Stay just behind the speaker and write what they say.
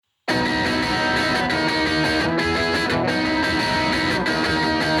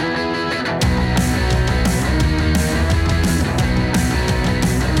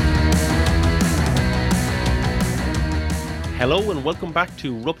Hello and welcome back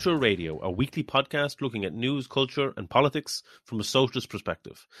to Rupture Radio, a weekly podcast looking at news, culture and politics from a socialist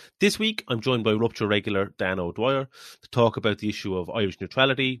perspective. This week I'm joined by Rupture regular Dan O'Dwyer to talk about the issue of Irish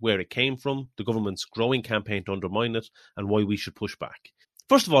neutrality, where it came from, the government's growing campaign to undermine it and why we should push back.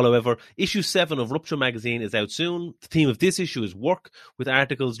 First of all, however, issue 7 of Rupture magazine is out soon. The theme of this issue is work, with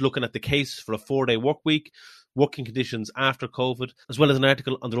articles looking at the case for a 4-day work week, working conditions after COVID, as well as an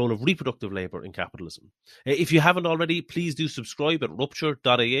article on the role of reproductive labour in capitalism. If you haven't already, please do subscribe at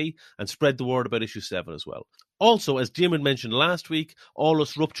rupture.ie and spread the word about issue 7 as well. Also, as Jim had mentioned last week, all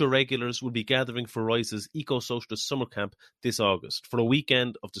us Rupture regulars will be gathering for Rise's Eco-Socialist Summer Camp this August for a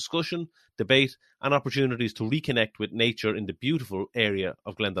weekend of discussion, debate and opportunities to reconnect with nature in the beautiful area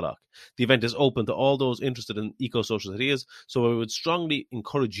of Glendalough. The event is open to all those interested in eco-socialist ideas, so I would strongly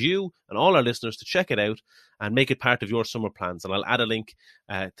encourage you and all our listeners to check it out and make it part of your summer plans. And I'll add a link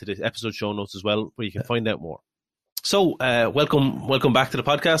to the episode show notes as well, where you can find out more. So, welcome back to the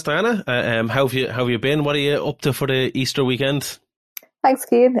podcast, Diana. How have you been? What are you up to for the Easter weekend? Thanks,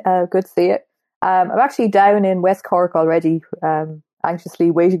 Cian. Good to see you. I'm actually down in West Cork already,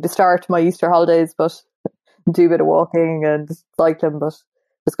 anxiously waiting to start my Easter holidays, but do a bit of walking and cycling. But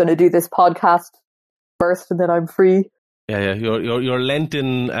just going to do this podcast first, and then I'm free. Yeah. Your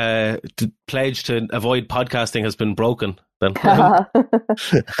Lenten pledge to avoid podcasting has been broken. Then. Yeah.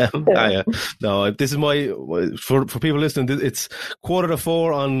 No, this is for people listening. It's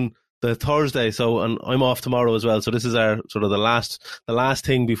 3:45 on the Thursday, and I'm off tomorrow as well. So this is our sort of the last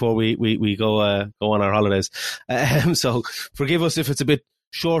thing before we go on our holidays. So forgive us if it's a bit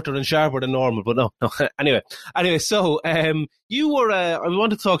shorter and sharper than normal, but no. Anyway. So you were. I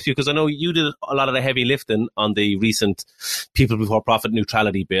wanted to talk to you because I know you did a lot of the heavy lifting on the recent People Before Profit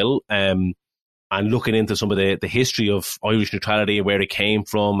neutrality bill. And looking into some of the history of Irish neutrality and where it came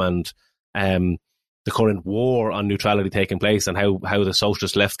from, and the current war on neutrality taking place, and how the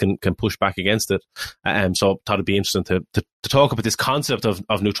socialist left can push back against it. So I thought it'd be interesting to talk about this concept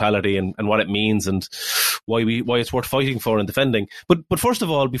of neutrality and what it means and why it's worth fighting for and defending. But first of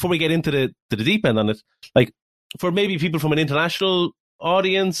all, before we get into the deep end on it, like for maybe people from an international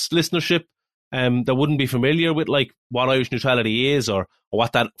audience listenership that wouldn't be familiar with like what Irish neutrality is or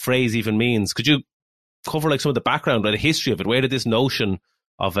what that phrase even means, could you cover like some of the background or the history of it? Where did this notion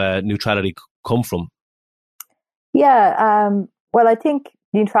of neutrality come from? Yeah, well, I think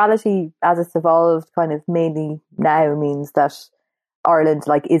neutrality as it's evolved kind of mainly now means that Ireland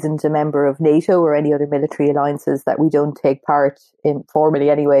isn't a member of NATO or any other military alliances, that we don't take part in, formally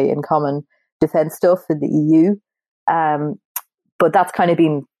anyway, in common defence stuff in the EU. But that's kind of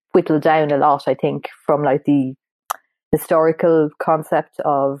been whittled down a lot, I think, from the historical concept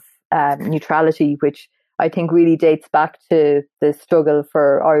of neutrality, which I think really dates back to the struggle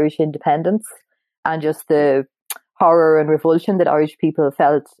for Irish independence and just the horror and revulsion that Irish people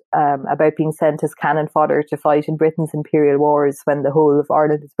felt about being sent as cannon fodder to fight in Britain's imperial wars when the whole of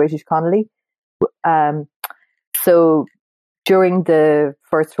Ireland was British colony. So during the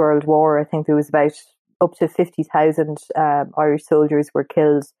First World War, I think there was about up to 50,000 Irish soldiers were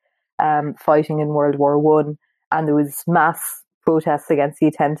killed fighting in World War I, and there was mass protests against the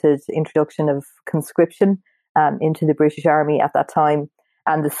attempted introduction of conscription into the British Army at that time.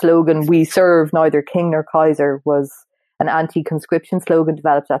 And the slogan, "We serve neither king nor Kaiser," was an anti-conscription slogan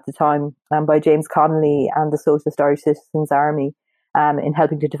developed at the time by James Connolly and the Socialist Irish Citizens Army in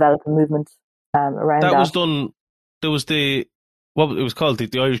helping to develop a movement around that. That was done. There was what it was called,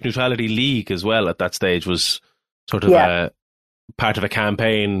 the Irish Neutrality League as well at that stage, was sort of a part of a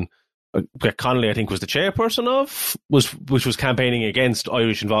campaign that Connolly, I think, was the chairperson of, which was campaigning against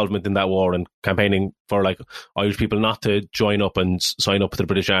Irish involvement in that war and campaigning for Irish people not to join up and sign up to the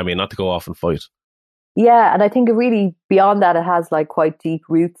British Army and not to go off and fight. Yeah, and I think it really, beyond that, it has quite deep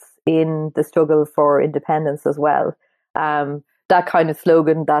roots in the struggle for independence as well. That kind of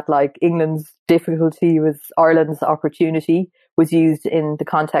slogan that England's difficulty was Ireland's opportunity was used in the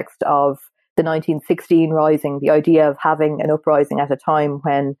context of the 1916 Rising, the idea of having an uprising at a time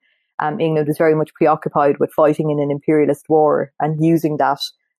when England was very much preoccupied with fighting in an imperialist war and using that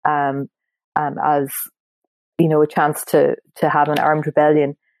as a chance to have an armed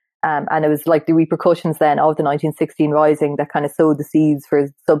rebellion. And it was the repercussions then of the 1916 Rising that kind of sowed the seeds for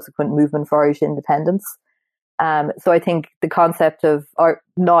subsequent movement for Irish independence. So I think the concept of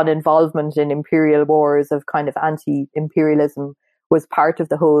non-involvement in imperial wars, of kind of anti-imperialism, was part of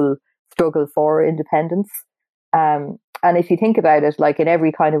the whole struggle for independence. And if you think about it, in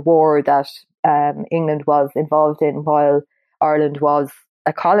every kind of war that England was involved in while Ireland was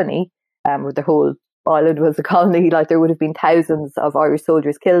a colony, or the whole island was a colony, there would have been thousands of Irish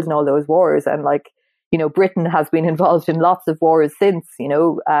soldiers killed in all those wars. And Britain has been involved in lots of wars since.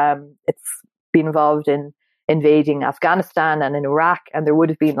 It's been involved in invading Afghanistan and in Iraq, and there would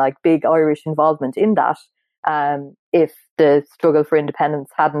have been like big Irish involvement in that if the struggle for independence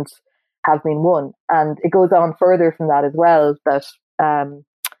hadn't have been won. And it goes on further from that as well, that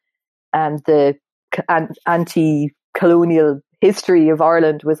the anti-colonial history of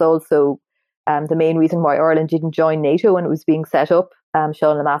Ireland was also the main reason why Ireland didn't join NATO when it was being set up.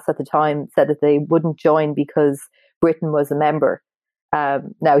 Sean Lemass at the time said that they wouldn't join because Britain was a member.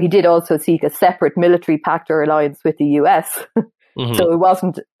 Now, he did also seek a separate military pact or alliance with the US. Mm-hmm. So it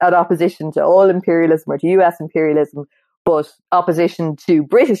wasn't an opposition to all imperialism or to US imperialism, but opposition to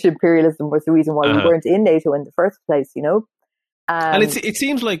British imperialism was the reason why we weren't in NATO in the first place, And it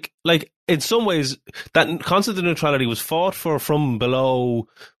seems like in some ways that concept of neutrality was fought for from below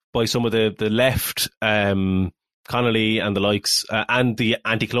by some of the left, Connolly and the likes, and the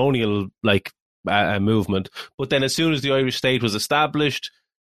anti-colonial movement. But then as soon as the Irish state was established,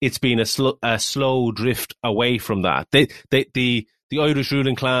 it's been a slow drift away from that. The Irish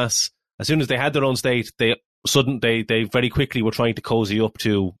ruling class, as soon as they had their own state, they very quickly were trying to cozy up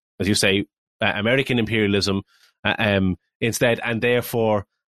to, as you say, American imperialism instead, and therefore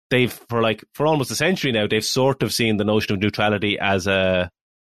they've for almost a century now they've sort of seen the notion of neutrality as an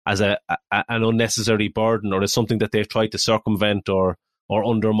unnecessary burden, or as something that they've tried to circumvent or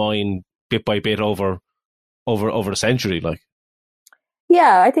undermine bit by bit over a century.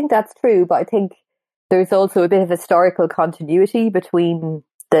 Yeah, I think that's true, but I think there's also a bit of historical continuity between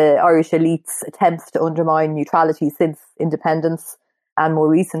the Irish elite's attempts to undermine neutrality since independence and more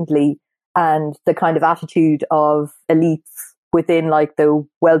recently, and the kind of attitude of elites within the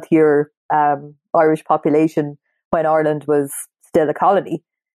wealthier Irish population when Ireland was still a colony,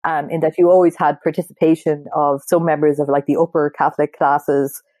 in that you always had participation of some members of the upper Catholic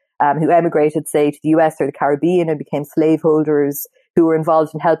classes who emigrated, say, to the US or the Caribbean and became slaveholders, who were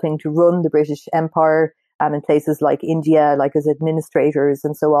involved in helping to run the British Empire in places like India, as administrators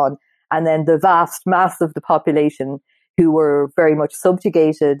and so on. And then the vast mass of the population who were very much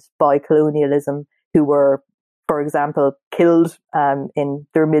subjugated by colonialism, who were, for example, killed in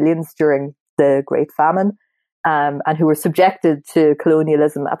their millions during the Great Famine, and who were subjected to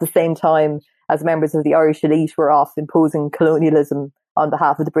colonialism at the same time as members of the Irish elite were off imposing colonialism on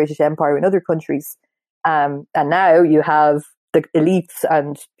behalf of the British Empire in other countries. And now you have the elites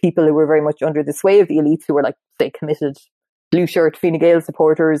and people who were very much under the sway of the elites, who were say committed blue shirt Fine Gael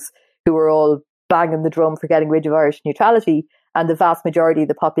supporters, who were all banging the drum for getting rid of Irish neutrality, and the vast majority of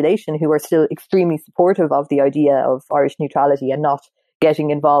the population who are still extremely supportive of the idea of Irish neutrality and not getting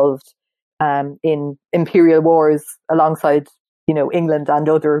involved in imperial wars alongside England and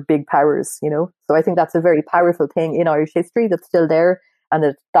other big powers. So I think that's a very powerful thing in Irish history that's still there,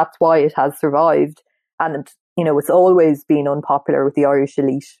 and that's why it has survived. And it's always been unpopular with the Irish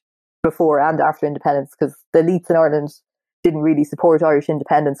elite before and after independence, because the elites in Ireland didn't really support Irish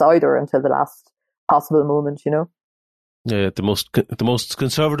independence either until the last possible moment. Yeah, the most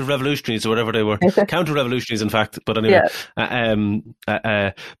conservative revolutionaries, or whatever they were, counter-revolutionaries, in fact. But anyway,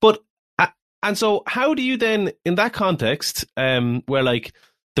 and so how do you then, in that context, where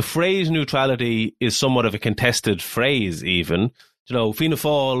the phrase neutrality is somewhat of a contested phrase, even, Fianna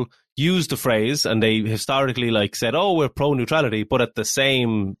Fáil used the phrase, and they historically said, "Oh, we're pro-neutrality," but at the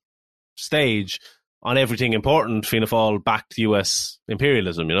same stage, on everything important, Fianna Fáil backed US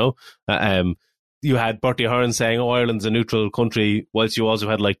imperialism. You had Bertie Ahern saying, "Oh, Ireland's a neutral country," whilst you also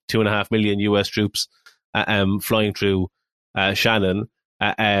had 2.5 million US troops flying through Shannon.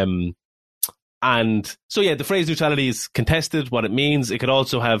 And so, yeah, the phrase neutrality is contested, what it means. It could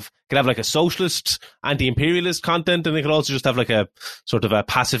also have a socialist, anti-imperialist content, and it could also just have a sort of a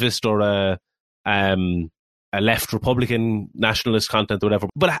pacifist or a left Republican nationalist content or whatever.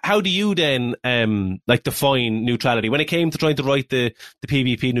 But how do you then define neutrality? When it came to trying to write the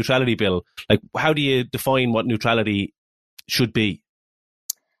PVP neutrality bill, how do you define what neutrality should be?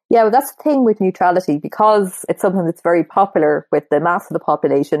 Yeah, well, that's the thing with neutrality, because it's something that's very popular with the mass of the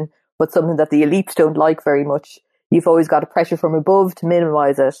population, but something that the elites don't like very much. You've always got a pressure from above to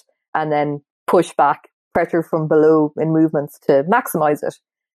minimise it, and then push back pressure from below in movements to maximise it.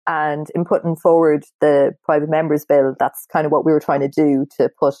 And in putting forward the private members bill, that's kind of what we were trying to do,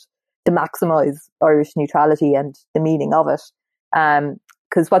 to maximise Irish neutrality and the meaning of it.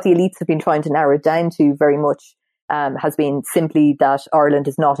 Because what the elites have been trying to narrow it down to very much has been simply that Ireland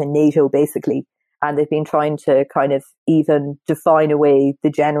is not in NATO, basically. And they've been trying to kind of even define away the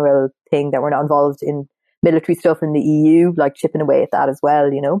general thing that we're not involved in military stuff in the EU, chipping away at that as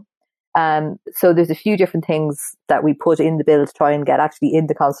well, So there's a few different things that we put in the bill to try and get actually in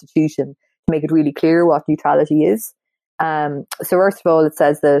the Constitution to make it really clear what neutrality is. So first of all, it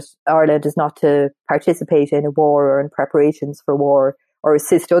says that Ireland is not to participate in a war or in preparations for war or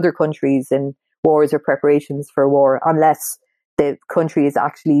assist other countries in wars or preparations for war unless the country is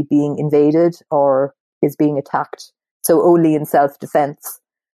actually being invaded or is being attacked. So only in self-defense,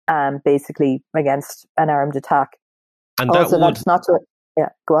 basically against an armed attack. And also, that's not to... Yeah,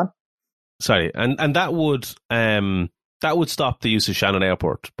 go on. Sorry, and that would stop the use of Shannon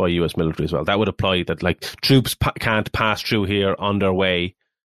Airport by US military as well. That would apply that like troops can't pass through here on their way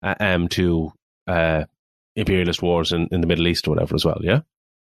to imperialist wars in the Middle East or whatever as well. Yeah.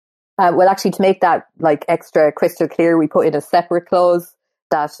 Well, actually, to make that like extra crystal clear, we put in a separate clause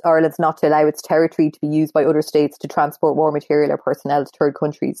that Ireland's not to allow its territory to be used by other states to transport war material or personnel to third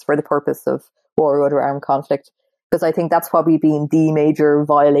countries for the purpose of war or other armed conflict. Because I think that's probably been the major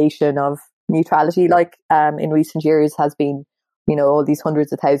violation of neutrality, like in recent years, has been, you know, all these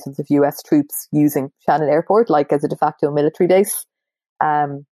hundreds of thousands of US troops using Shannon Airport like as a de facto military base.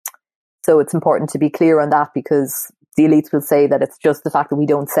 So it's important to be clear on that, because the elites will say that it's just the fact that we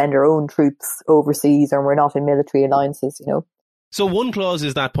don't send our own troops overseas or we're not in military alliances, you know. So one clause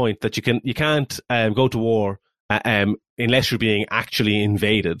is that point that you can't go to war unless you're being actually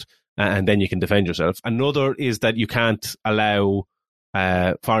invaded, and then you can defend yourself. Another is that you can't allow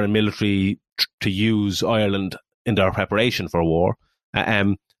foreign military to use Ireland in their preparation for war.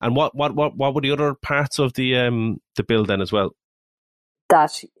 And what were the other parts of the bill then as well?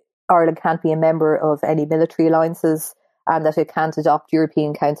 That Ireland can't be a member of any military alliances, and that it can't adopt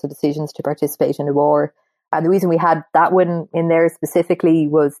European Council decisions to participate in a war. And the reason we had that one in there specifically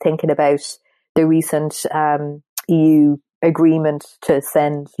was thinking about the recent EU agreement to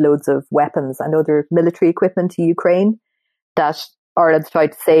send loads of weapons and other military equipment to Ukraine, that Ireland's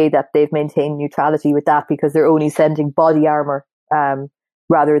tried to say that they've maintained neutrality with that because they're only sending body armour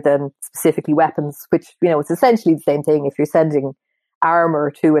rather than specifically weapons, which, you know, it's essentially the same thing. If you're sending armour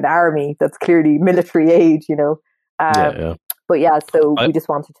to an army, that's clearly military aid, you know. But yeah, so we just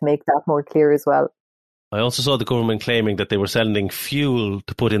wanted to make that more clear as well. I also saw the government claiming that they were sending fuel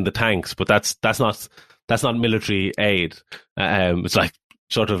to put in the tanks, but that's not military aid. It's like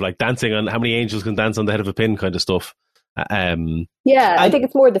sort of like dancing on how many angels can dance on the head of a pin kind of stuff. I think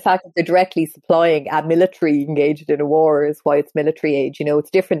it's more the fact that they're directly supplying a military engaged in a war is why it's military aid. You know, it's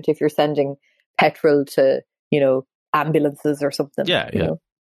different if you're sending petrol to, you know, ambulances or something. Yeah. Know?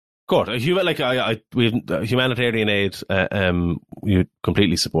 Good. We have humanitarian aid. We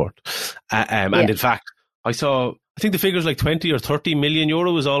completely support. And in fact, I think the figure is like 20 or 30 million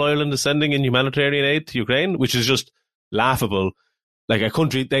euro is all Ireland is sending in humanitarian aid to Ukraine, which is just laughable. Like a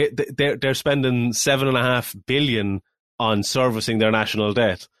country, they're spending 7.5 billion on servicing their national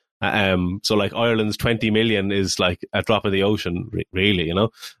debt. So like Ireland's 20 million is like a drop in the ocean, really, you know.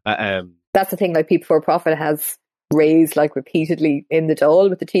 That's the thing. Like People for Profit has raised like repeatedly in the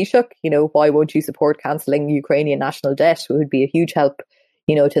Dáil with the Taoiseach, you know, why won't you support cancelling Ukrainian national debt? It would be a huge help,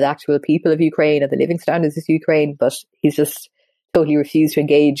 you know, to the actual people of Ukraine and the living standards of Ukraine. But he's just totally refused to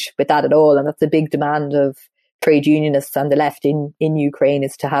engage with that at all. And that's a big demand of trade unionists and the left in Ukraine,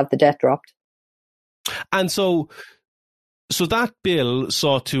 is to have the debt dropped. And so that bill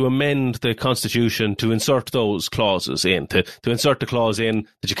sought to amend the constitution to insert those clauses in, to insert the clause in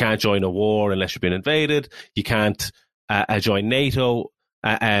that you can't join a war unless you've been invaded, you can't join NATO,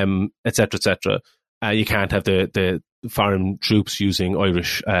 et cetera, you can't have the foreign troops using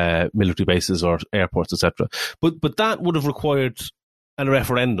Irish military bases or airports, et cetera. But that would have required a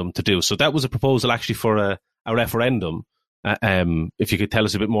referendum to do. So that was a proposal actually for a referendum. If you could tell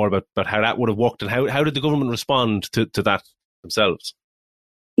us a bit more about how that would have worked, and how did the government respond to that themselves?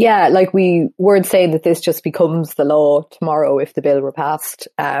 Yeah, like we weren't saying that this just becomes the law tomorrow if the bill were passed.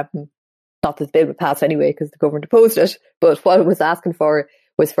 Not that the bill would pass anyway because the government opposed it, but what it was asking for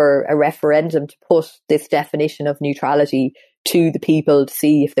was for a referendum to put this definition of neutrality to the people to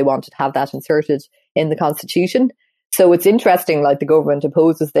see if they wanted to have that inserted in the constitution. So it's interesting, like the government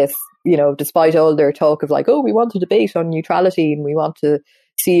opposes this, you know, despite all their talk of like, oh, we want a debate on neutrality and we want to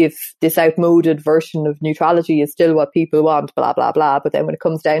see if this outmoded version of neutrality is still what people want, blah, blah, blah. But then when it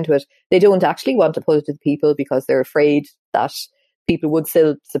comes down to it, they don't actually want to put it to the people because they're afraid that people would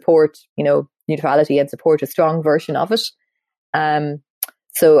still support, you know, neutrality and support a strong version of it.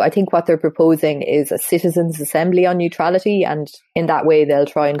 So I think what they're proposing is a citizens' assembly on neutrality, and in that way they'll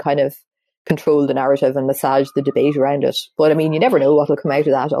try and kind of control the narrative and massage the debate around it. But I mean, you never know what will come out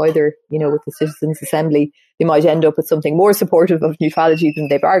of that either. You know, with the Citizens' Assembly, they might end up with something more supportive of neutrality than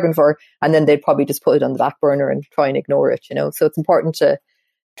they bargained for, and then they'd probably just put it on the back burner and try and ignore it, you know. So it's important to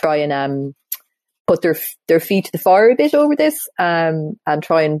try and put their feet to the fire a bit over this, and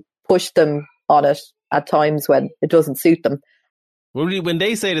try and push them on it at times when it doesn't suit them. When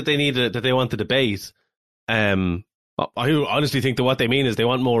they say that they want the debate, I honestly think that what they mean is they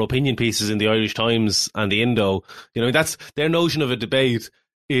want more opinion pieces in the Irish Times and the Indo. That's their notion of a debate,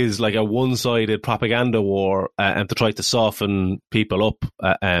 is like a one-sided propaganda war, and to try to soften people up,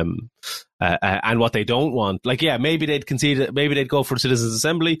 and what they don't want. Maybe they'd concede, maybe they'd go for a citizens'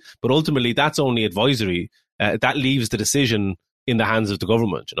 assembly, but ultimately that's only advisory. That leaves the decision in the hands of the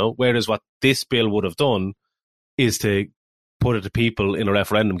government. Whereas what this bill would have done is to put it to people in a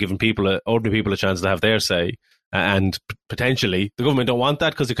referendum, giving ordinary people a chance to have their say. And potentially, the government don't want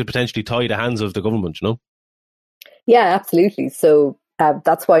that because it could potentially tie the hands of the government, Yeah, absolutely. So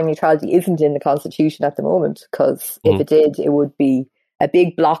that's why neutrality isn't in the Constitution at the moment, because if it did, it would be a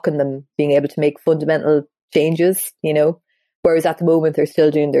big block in them being able to make fundamental changes, whereas at the moment they're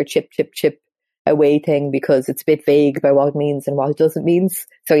still doing their chip away thing because it's a bit vague about what it means and what it doesn't mean.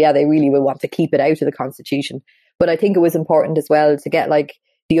 So yeah, they really will want to keep it out of the Constitution. But I think it was important as well to get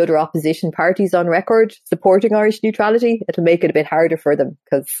the other opposition parties on record supporting Irish neutrality. It'll make it a bit harder for them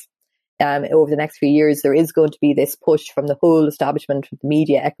because over the next few years, there is going to be this push from the whole establishment, from the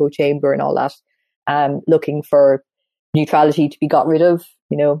media echo chamber and all that, looking for neutrality to be got rid of,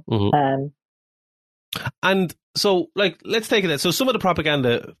 And so, let's take it. So some of the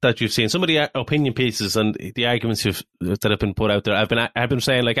propaganda that you've seen, some of the opinion pieces and the arguments that have been put out there, I've been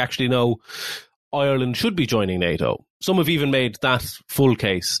saying, actually, no, Ireland should be joining NATO. Some have even made that full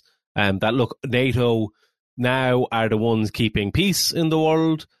case, that, look, NATO now are the ones keeping peace in the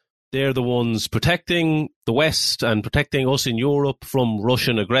world. They're the ones protecting the West and protecting us in Europe from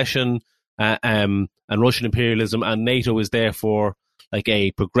Russian aggression and Russian imperialism, and NATO is therefore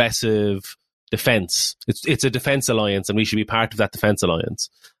a progressive defence. It's a defence alliance, and we should be part of that defence alliance.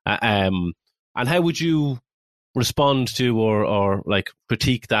 And how would you respond to or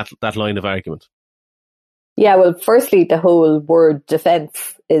critique that line of argument? Yeah, well, firstly, the whole word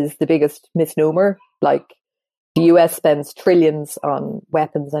defence is the biggest misnomer. The US spends trillions on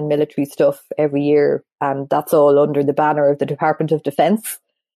weapons and military stuff every year, and that's all under the banner of the Department of Defence.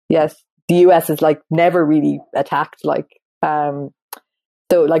 Yes, the US is never really attacked. So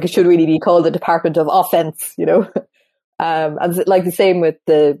it should really be called the Department of Offence, and the same with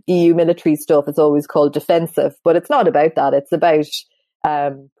the EU military stuff. It's always called defensive, but it's not about that. It's about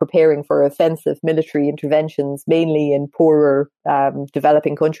preparing for offensive military interventions, mainly in poorer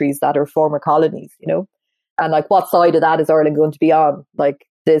developing countries that are former colonies, And what side of that is Ireland going to be on? The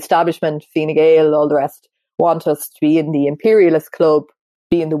establishment, Fine Gael, all the rest, want us to be in the imperialist club,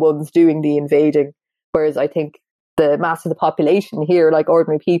 being the ones doing the invading. Whereas I think the mass of the population here,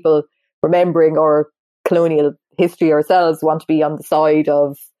 ordinary people remembering our colonial history ourselves, want to be on the side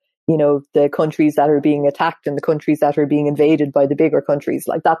of, the countries that are being attacked and the countries that are being invaded by the bigger countries.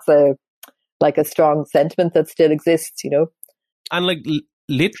 That's a strong sentiment that still exists, And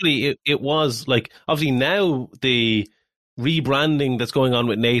literally, it was obviously now the rebranding that's going on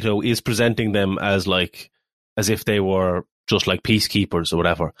with NATO is presenting them as if they were just peacekeepers or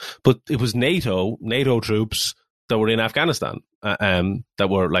whatever. But it was NATO troops that were in Afghanistan, that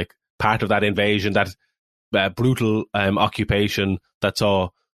were part of that invasion, that brutal occupation that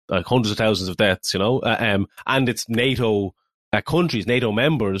saw hundreds of thousands of deaths, and it's NATO countries, NATO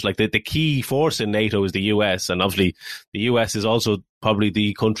members, the key force in NATO is the US, and obviously the US is also probably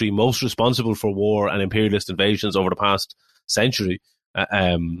the country most responsible for war and imperialist invasions over the past century.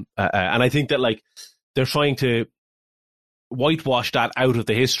 And I think that they're trying to whitewash that out of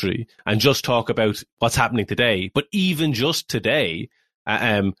the history and just talk about what's happening today. But even just today,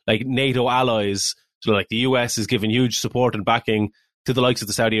 NATO allies, so the US is giving huge support and backing to the likes of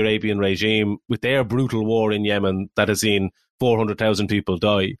the Saudi Arabian regime with their brutal war in Yemen that has seen 400,000 people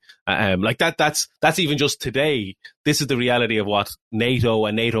die. That's even just today. This is the reality of what NATO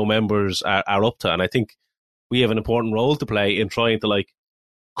and NATO members are up to. And I think we have an important role to play in trying to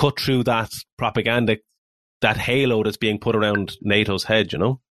cut through that propaganda, that halo that's being put around NATO's head,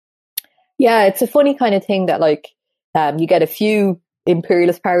 Yeah, it's a funny kind of thing that you get a few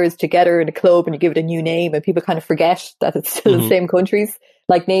imperialist powers together in a club and you give it a new name and people kind of forget that it's still the same countries.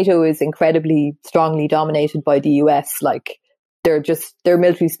 NATO is incredibly strongly dominated by the US. Their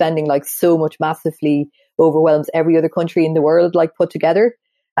military spending so much massively overwhelms every other country in the world put together.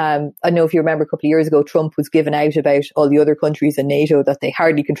 I don't know if you remember a couple of years ago, Trump was giving out about all the other countries in NATO that they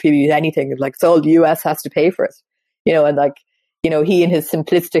hardly contribute anything. So all the US has to pay for it, and he in his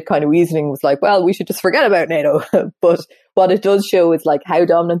simplistic kind of reasoning was well, we should just forget about NATO. But what it does show is how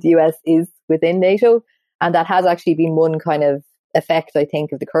dominant the US is within NATO. And that has actually been one kind of effect, I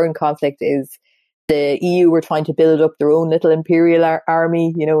think, of the current conflict is the EU were trying to build up their own little imperial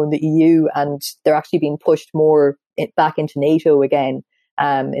army, you know, in the EU, and they're actually being pushed more back into NATO again,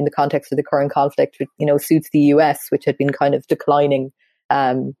 in the context of the current conflict, which, you know, suits the US, which had been kind of declining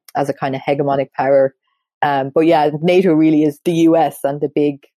as a kind of hegemonic power. But yeah, NATO really is the US and the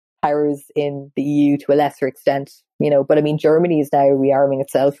big powers in the EU to a lesser extent, you know. But I mean, Germany is now rearming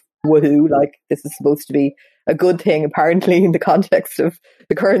itself. Woohoo! Like, this is supposed to be a good thing, apparently, in the context of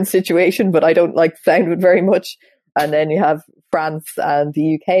the current situation. But I don't like the sound of it very much. And then you have France and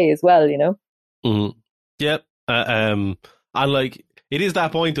the UK as well, you know. Mm-hmm. Yep. And like, it is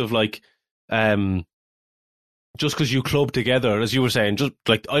that point of like, just because you club together, as you were saying, just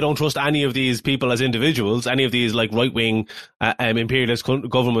like, I don't trust any of these people as individuals, any of these like right-wing imperialist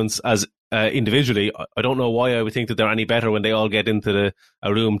governments as individually. I don't know why I would think that they're any better when they all get into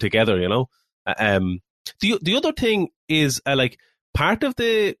a room together, you know. The other thing is like, part of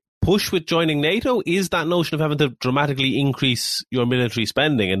the push with joining NATO is that notion of having to dramatically increase your military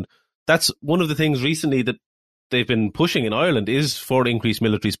spending, and that's one of the things recently that they've been pushing in Ireland is for increased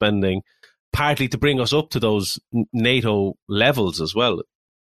military spending, partly to bring us up to those NATO levels as well.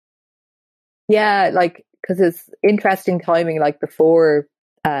 Yeah, like, because it's interesting timing, like before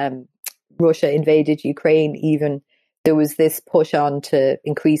Russia invaded Ukraine, even there was this push on to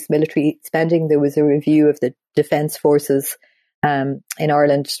increase military spending. There was a review of the Defence Forces in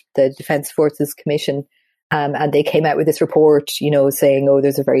Ireland, the Defence Forces Commission, and they came out with this report, you know, saying, oh,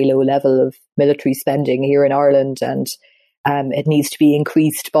 there's a very low level of military spending here in Ireland, and it needs to be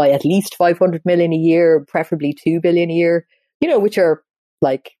increased by at least 500 million a year, preferably 2 billion a year, you know, which are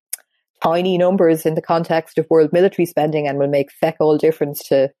like tiny numbers in the context of world military spending and will make feck all difference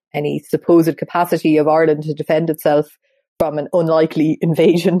to any supposed capacity of Ireland to defend itself from an unlikely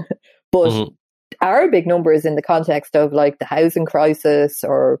invasion. But are big numbers in the context of like the housing crisis,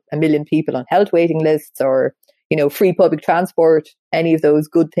 or 1 million people on health waiting lists, or, you know, free public transport, any of those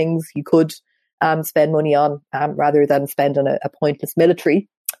good things you could spend money on, rather than spend on a pointless military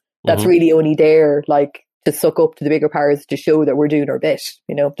that's really only there like to suck up to the bigger powers to show that we're doing our bit,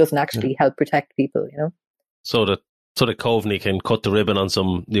 you know. It doesn't actually help protect people, you know. So that Coveney can cut the ribbon on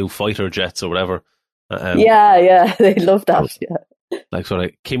some new fighter jets or whatever. Yeah, they love that. Yeah, like sort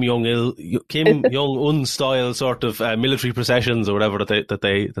of Kim Jong-un style sort of military processions or whatever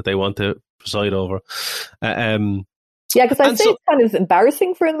that they want to preside over. Yeah, because I say it's kind of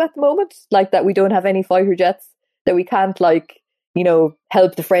embarrassing for them at the moment, like that we don't have any fighter jets, that we can't, like, you know,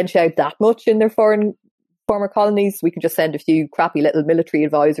 help the French out that much in their former colonies. We can just send a few crappy little military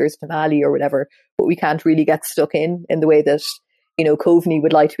advisors to Mali or whatever, but we can't really get stuck in the way that, you know, Coveney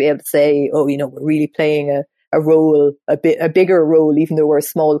would like to be able to say, oh, you know, we're really playing a role, a bigger role, even though we're a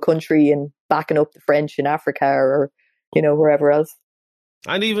small country, in backing up the French in Africa or, you know, wherever else.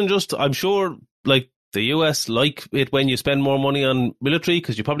 And even just, I'm sure, like, the US like it when you spend more money on military,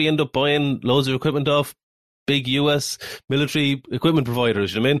 because you probably end up buying loads of equipment off big US military equipment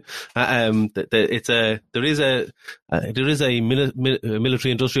providers. You know what I mean? There is a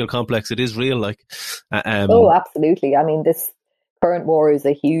military industrial complex. It is real, like. Oh, absolutely. I mean, this current war is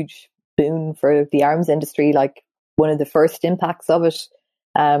a huge boon for the arms industry. Like, one of the first impacts of it,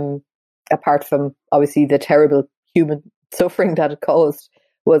 apart from obviously the terrible human suffering that it caused,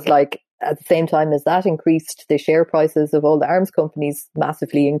 was like, at the same time as that increased, the share prices of all the arms companies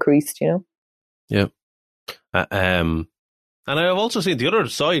massively increased, you know? Yeah. And I've also seen the other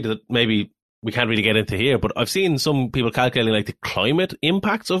side that maybe we can't really get into here, but I've seen some people calculating like the climate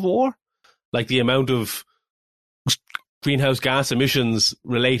impacts of war, like the amount of greenhouse gas emissions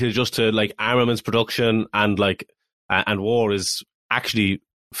related just to like armaments production and like, and war is actually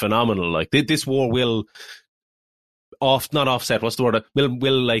phenomenal. Like this war will not offset, what's the word?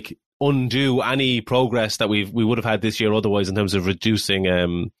 Will like undo any progress that we would have had this year otherwise in terms of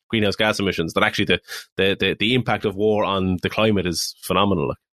reducing greenhouse gas emissions. That actually the impact of war on the climate is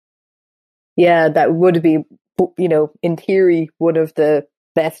phenomenal. Yeah, that would be, you know, in theory, one of the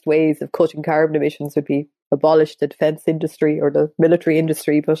best ways of cutting carbon emissions would be abolish the defence industry or the military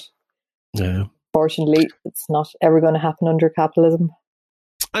industry, but fortunately it's not ever going to happen under capitalism.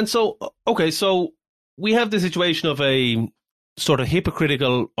 And so, okay, so we have the situation of a sort of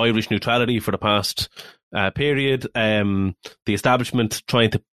hypocritical Irish neutrality for the past period. The establishment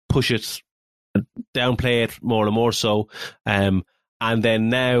trying to push it, downplay it more and more so. And then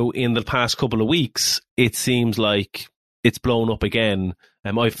now in the past couple of weeks, it seems like it's blown up again.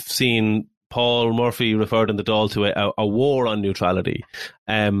 I've seen Paul Murphy referred in the Dáil to a war on neutrality.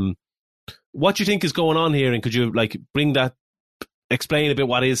 What do you think is going on here? And could you like explain a bit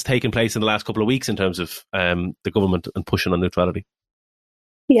what is taking place in the last couple of weeks in terms of the government and pushing on neutrality?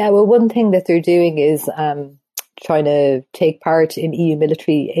 Yeah, well, one thing that they're doing is trying to take part in EU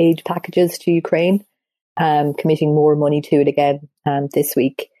military aid packages to Ukraine, committing more money to it again this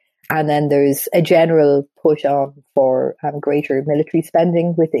week. And then there's a general push on for greater military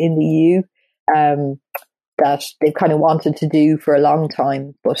spending within the EU that they've kind of wanted to do for a long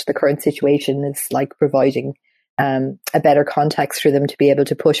time, but the current situation is like providing a better context for them to be able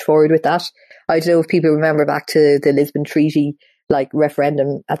to push forward with that. I don't know if people remember back to the Lisbon Treaty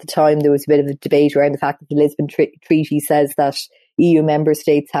referendum. At the time, there was a bit of a debate around the fact that the Lisbon Treaty says that EU member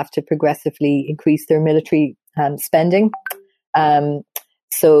states have to progressively increase their military spending.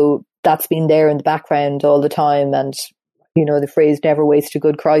 So that's been there in the background all the time. And, you know, the phrase never waste a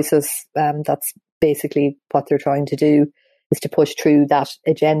good crisis, that's basically what they're trying to do, is to push through that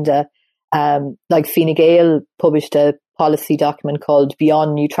agenda. Fine Gael published a policy document called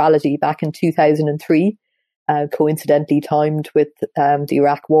Beyond Neutrality back in 2003, coincidentally timed with the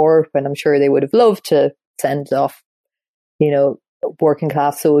Iraq War, when I'm sure they would have loved to send off, you know, working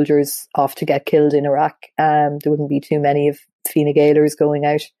class soldiers off to get killed in Iraq. There wouldn't be too many of Fine Gaelers going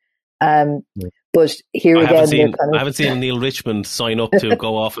out. But here I again, haven't seen Neil Richmond sign up to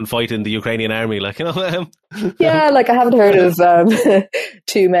go off and fight in the Ukrainian army, like, you know. Yeah, like I haven't heard of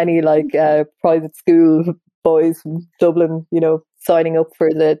too many private school boys from Dublin, you know, signing up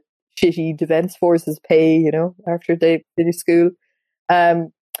for the shitty defence forces pay, you know, after they finish school.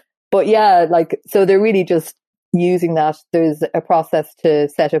 But yeah, so they're really just using that. There's a process to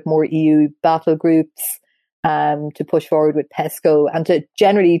set up more EU battle groups, to push forward with PESCO, and to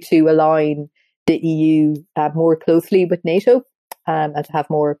generally to align the EU more closely with NATO, and to have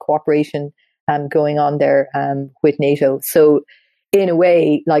more cooperation going on there with NATO. So in a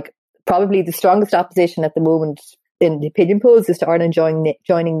way, probably the strongest opposition at the moment in the opinion polls is to Ireland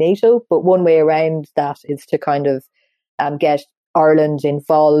joining NATO, but one way around that is to kind of get Ireland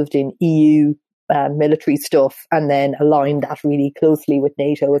involved in EU military stuff and then align that really closely with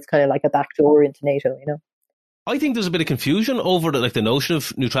NATO. It's kind of like a backdoor into NATO, you know. I think there's a bit of confusion over the notion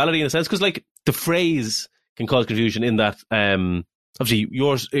of neutrality in a sense, because the phrase can cause confusion in that obviously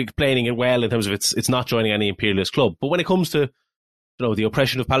you're explaining it well in terms of it's not joining any imperialist club, but when it comes to, you know, the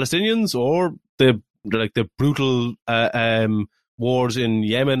oppression of Palestinians or the brutal wars in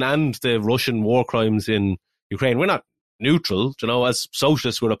Yemen and the Russian war crimes in Ukraine, we're not neutral. You know, as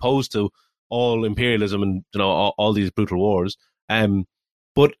socialists, we're opposed to all imperialism and, you know, all these brutal wars.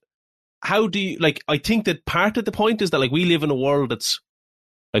 But how do you, I think that part of the point is that, we live in a world that's,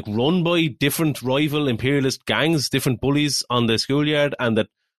 run by different rival imperialist gangs, different bullies on the schoolyard, and that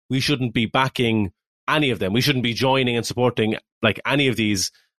we shouldn't be backing any of them. We shouldn't be joining and supporting, any of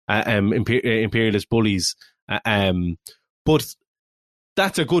these imperialist bullies. But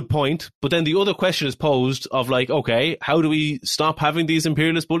that's a good point. But then the other question is posed of, okay, how do we stop having these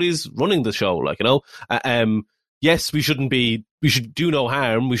imperialist bullies running the show? Yes, we should do no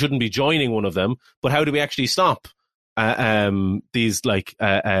harm. We shouldn't be joining one of them. But how do we actually stop these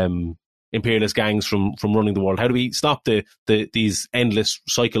imperialist gangs from running the world? How do we stop these endless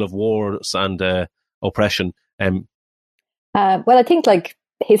cycle of wars and oppression? Well, I think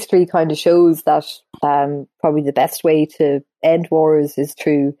history kind of shows that probably the best way to end wars is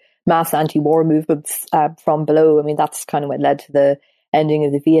through mass anti-war movements from below. I mean, that's kind of what led to the ending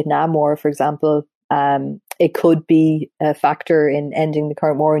of the Vietnam War, for example. It could be a factor in ending the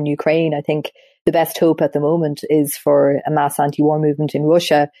current war in Ukraine. I think the best hope at the moment is for a mass anti-war movement in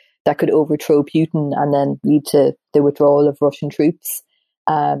Russia that could overthrow Putin and then lead to the withdrawal of Russian troops.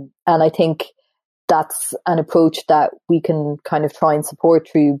 And I think that's an approach that we can kind of try and support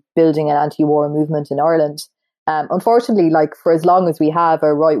through building an anti-war movement in Ireland. Unfortunately, for as long as we have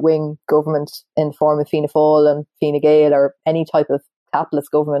a right-wing government in the form of Fianna Fáil and Fine Gael or any type of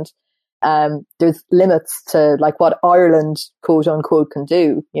capitalist government, there's limits to what Ireland, quote unquote, can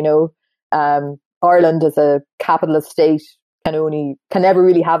do. You know, Ireland as a capitalist state can never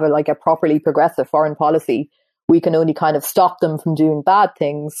really have a properly progressive foreign policy. We can only kind of stop them from doing bad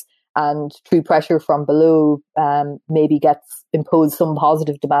things, and through pressure from below, maybe impose some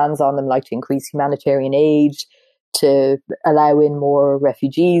positive demands on them, like to increase humanitarian aid, to allow in more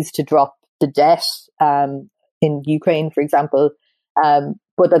refugees, to drop the debt in Ukraine, for example.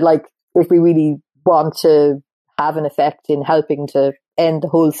 But that if we really want to have an effect in helping to end the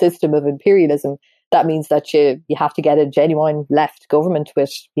whole system of imperialism, that means that you have to get a genuine left government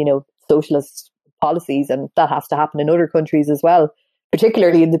with, you know, socialist policies, and that has to happen in other countries as well,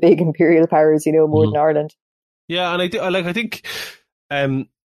 particularly in the big imperial powers, you know, more than Ireland. Yeah, and I think the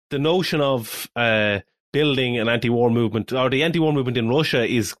notion of building an anti-war movement, or the anti-war movement in Russia,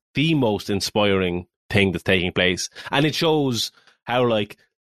 is the most inspiring thing that's taking place, and it shows how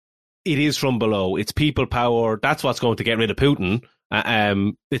it is from below. It's people power. That's what's going to get rid of Putin.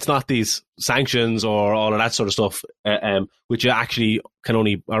 It's not these sanctions or all of that sort of stuff, which actually are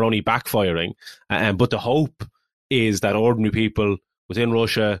only backfiring. But the hope is that ordinary people within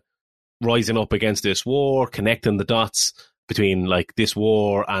Russia rising up against this war, connecting the dots between like this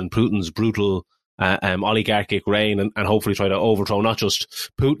war and Putin's brutal oligarchic reign, and hopefully try to overthrow not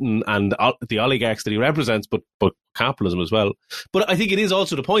just Putin and the oligarchs that he represents, but capitalism as well. But I think it is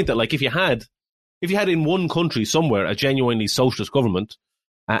also the point that, like, if you had in one country somewhere a genuinely socialist government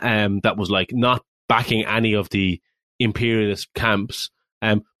that was like not backing any of the imperialist camps,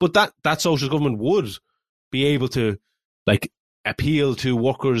 but that socialist government would be able to like appeal to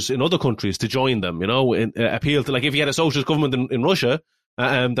workers in other countries to join them, appeal to, like, if you had a socialist government in Russia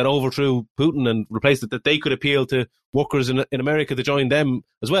that overthrew Putin and replaced it, that they could appeal to workers in America to join them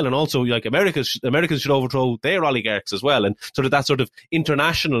as well. And also, like, Americans should overthrow their oligarchs as well. And sort of that sort of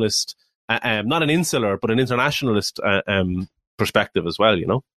internationalist, not an insular, but an internationalist perspective as well,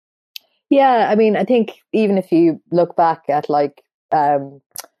 Yeah, I mean, I think even if you look back at like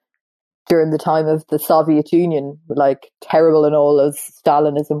during the time of the Soviet Union, like terrible and all as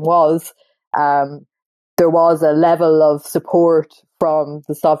Stalinism was, there was a level of support from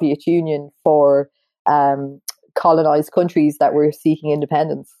the Soviet Union for colonized countries that were seeking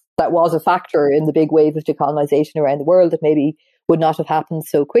independence. That was a factor in the big wave of decolonization around the world that maybe would not have happened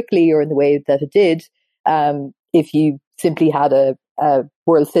so quickly or in the way that it did if you simply had a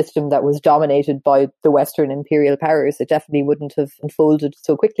world system that was dominated by the Western imperial powers. It definitely wouldn't have unfolded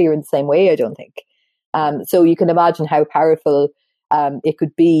so quickly or in the same way, I don't think. So you can imagine how powerful it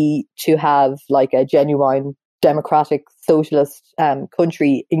could be to have like a genuine democratic socialist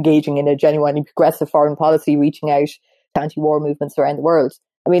country engaging in a genuinely progressive foreign policy, reaching out to anti-war movements around the world.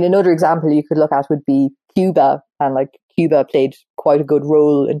 I mean, another example you could look at would be Cuba, and like Cuba played quite a good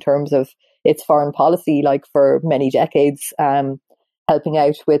role in terms of its foreign policy, like for many decades, helping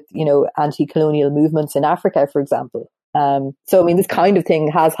out with, anti-colonial movements in Africa, for example. So, I mean, this kind of thing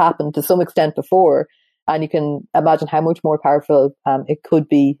has happened to some extent before, and you can imagine how much more powerful it could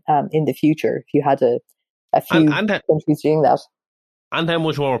be in the future if you had a few countries doing that. And how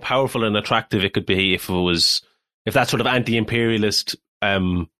much more powerful and attractive it could be if that sort of anti-imperialist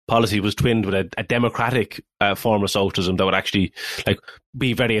policy was twinned with a democratic form of socialism that would actually like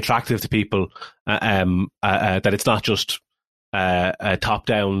be very attractive to people. That it's not just a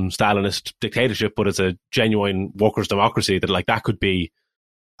top-down Stalinist dictatorship, but it's a genuine workers' democracy. That could be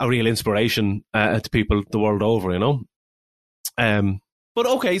a real inspiration to people the world over, But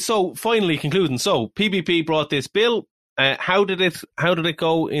okay, so finally concluding, so PPP brought this bill. How did it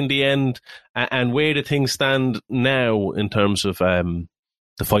go in the end, and where do things stand now in terms of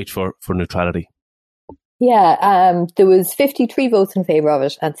the fight for neutrality? Yeah, there was 53 votes in favour of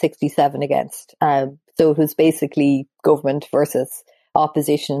it and 67 against. So it was basically government versus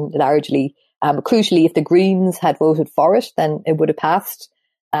opposition largely. Crucially, if the Greens had voted for it, then it would have passed.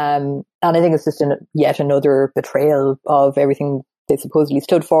 And I think it's just yet another betrayal of everything they supposedly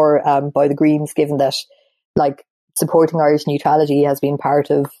stood for by the Greens, given that like supporting Irish neutrality has been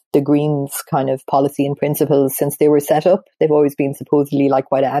part of the Greens' kind of policy and principles since they were set up. They've always been supposedly like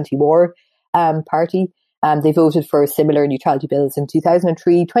quite an anti-war party. They voted for similar neutrality bills in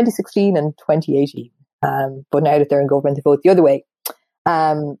 2003, 2016 and 2018. But now that they're in government, they vote the other way.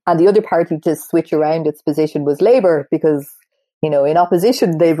 And the other party to switch around its position was Labour, because, in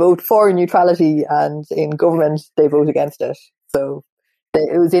opposition, they vote for neutrality, and in government, they vote against it. So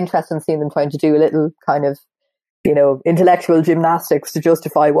it was interesting seeing them trying to do a little kind of, intellectual gymnastics to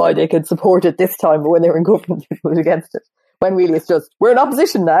justify why they could support it this time, but when they were in government, they voted against it. When really it's just, we're in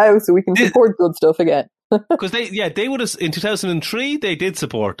opposition now, so we can support good stuff again. Because they would have, in 2003, they did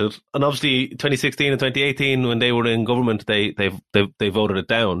support it. And obviously 2016 and 2018, when they were in government, they voted it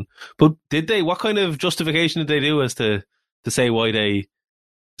down. But did they, what kind of justification did they do as to say why they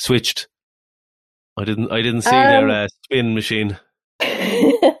switched? I didn't see their spin machine.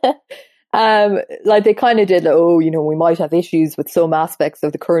 Like they kind of did, we might have issues with some aspects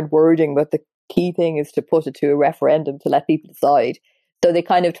of the current wording, but the key thing is to put it to a referendum to let people decide. So they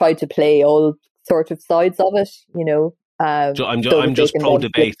kind of tried to play all sort of sides of it, I'm just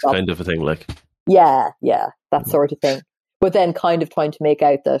pro-debate kind of a thing, like. Yeah, that sort of thing. But then kind of trying to make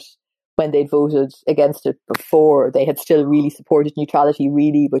out that when they'd voted against it before, they had still really supported neutrality,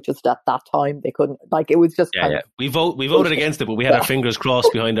 really, but just at that time they couldn't. Like, it was just kind of... We voted against it, but we had our fingers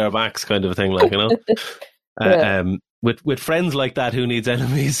crossed behind our backs, kind of a thing, like, With friends like that, who needs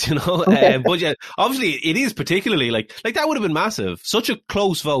enemies, But yeah, obviously it is particularly like that would have been massive. Such a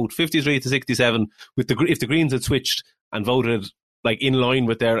close vote, 53 to 67, if the Greens had switched and voted like in line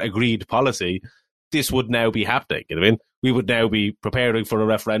with their agreed policy, this would now be happening. You know what I mean? We would now be preparing for a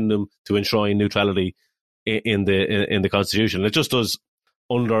referendum to enshrine neutrality in the constitution. It just does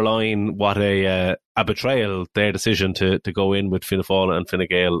underline what a betrayal their decision to go in with Fianna Fáil and Fine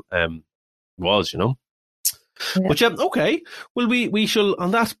Gael was, you know. Yeah. But okay. Well, we shall,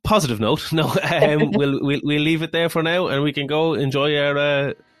 on that positive note, we'll leave it there for now, and we can go enjoy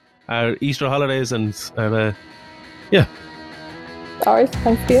our Easter holidays and yeah. All right,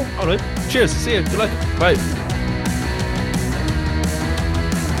 thanks to you. All right, cheers. See you. Good luck. Bye.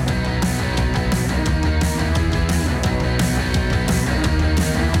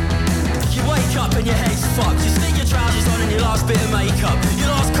 You wake up and your head's fucked. You stick your trousers on and your last bit of makeup.